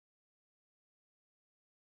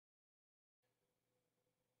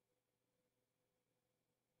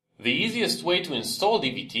The easiest way to install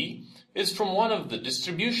DVT is from one of the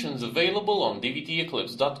distributions available on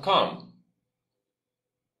dvteclipse.com.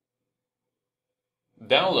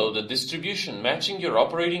 Download a distribution matching your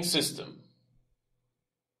operating system.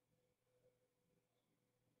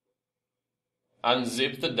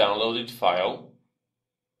 Unzip the downloaded file.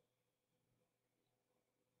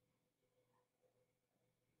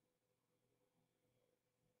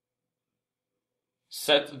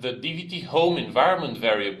 Set the DVT home environment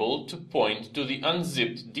variable to point to the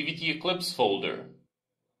unzipped DVT Eclipse folder.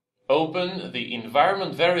 Open the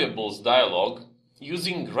Environment Variables dialog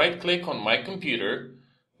using right-click on My Computer,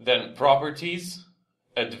 then Properties,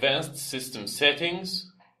 Advanced System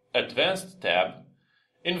Settings, Advanced tab,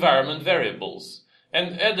 Environment Variables,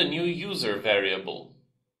 and add a new user variable.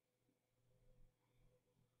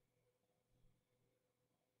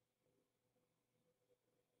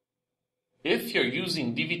 If you're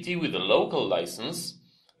using DVT with a local license,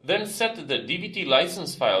 then set the DVT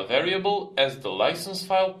license file variable as the license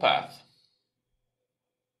file path.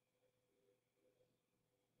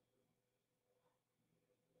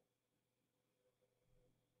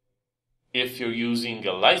 If you're using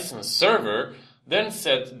a license server, then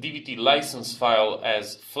set DVT license file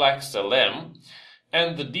as flaxlm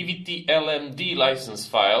and the DVT LMD license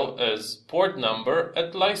file as port number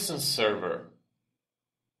at license server.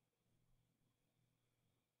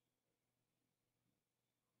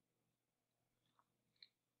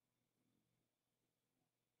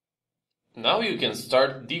 Now you can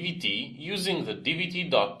start DVT using the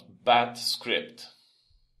dvt.bat script.